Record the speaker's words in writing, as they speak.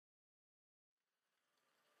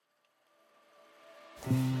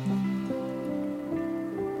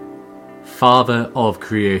Father of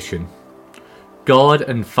creation, God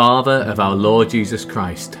and Father of our Lord Jesus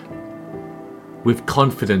Christ, with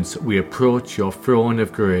confidence we approach your throne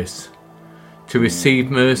of grace to receive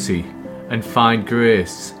mercy and find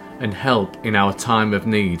grace and help in our time of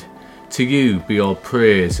need. To you be all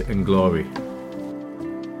praise and glory.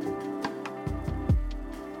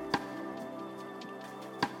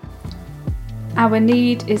 Our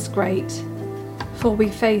need is great, for we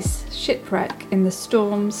face shipwreck in the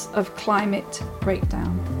storms of climate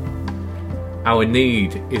breakdown. Our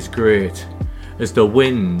need is great, as the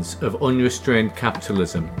winds of unrestrained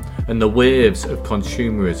capitalism and the waves of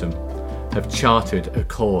consumerism have charted a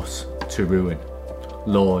course to ruin.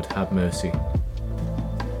 Lord, have mercy.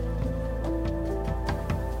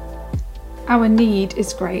 Our need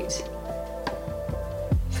is great,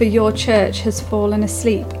 for your church has fallen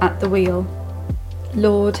asleep at the wheel.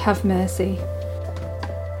 Lord, have mercy.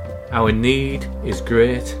 Our need is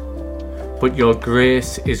great, but your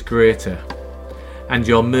grace is greater, and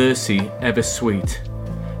your mercy ever sweet.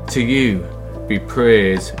 To you be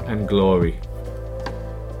praise and glory.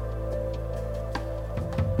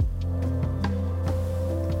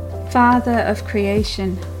 Father of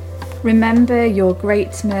creation, remember your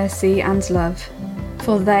great mercy and love,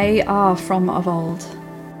 for they are from of old.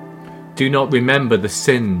 Do not remember the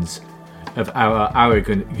sins of our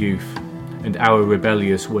arrogant youth and our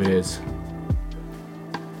rebellious ways.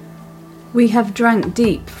 We have drunk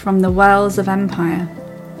deep from the wells of empire.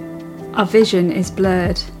 Our vision is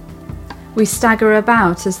blurred. We stagger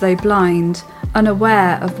about as though blind,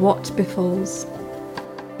 unaware of what befalls.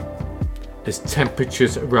 As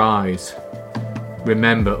temperatures rise,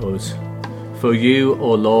 remember us, for you,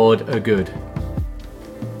 O Lord, are good.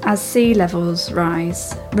 As sea levels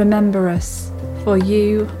rise, remember us, for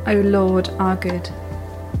you, O Lord, are good.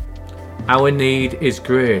 Our need is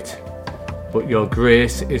great, but your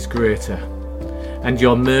grace is greater, and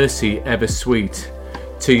your mercy ever sweet.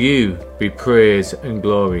 To you be praise and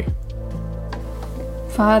glory.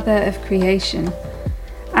 Father of creation,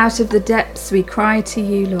 out of the depths we cry to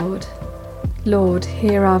you, Lord. Lord,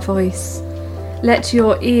 hear our voice. Let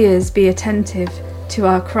your ears be attentive to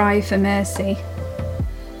our cry for mercy.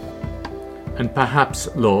 And perhaps,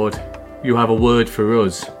 Lord, you have a word for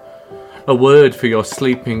us, a word for your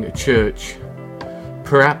sleeping church.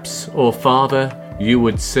 Perhaps, O Father, you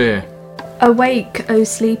would say, Awake, O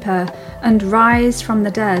sleeper, and rise from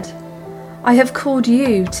the dead. I have called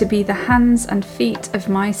you to be the hands and feet of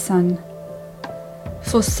my Son.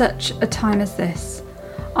 For such a time as this,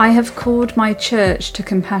 I have called my church to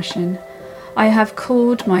compassion. I have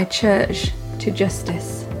called my church to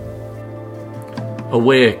justice.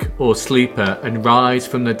 Awake, O sleeper, and rise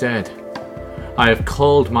from the dead. I have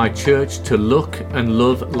called my church to look and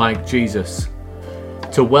love like Jesus,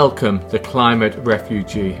 to welcome the climate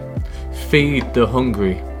refugee, feed the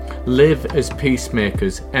hungry, live as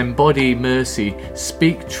peacemakers, embody mercy,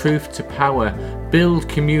 speak truth to power, build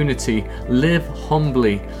community, live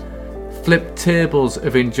humbly, flip tables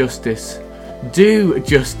of injustice, do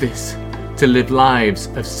justice, to live lives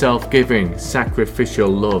of self-giving, sacrificial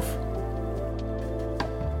love.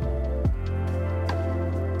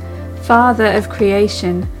 Father of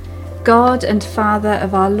creation, God and Father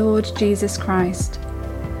of our Lord Jesus Christ,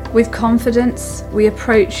 with confidence we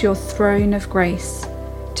approach your throne of grace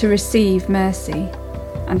to receive mercy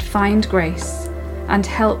and find grace and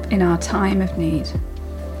help in our time of need.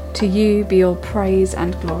 To you be all praise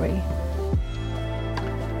and glory.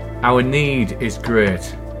 Our need is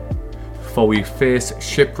great, for we face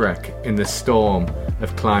shipwreck in the storm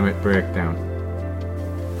of climate breakdown.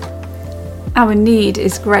 Our need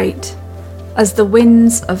is great, as the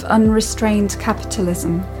winds of unrestrained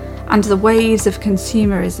capitalism and the waves of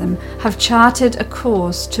consumerism have charted a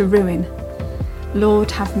course to ruin.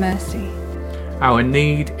 Lord, have mercy. Our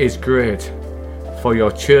need is great, for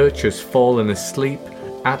your church has fallen asleep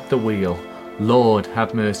at the wheel. Lord,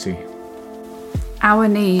 have mercy. Our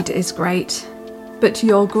need is great, but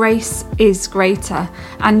your grace is greater,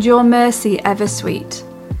 and your mercy ever sweet.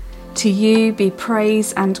 To you be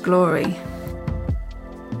praise and glory.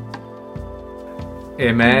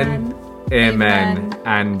 Amen, amen,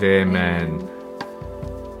 and amen.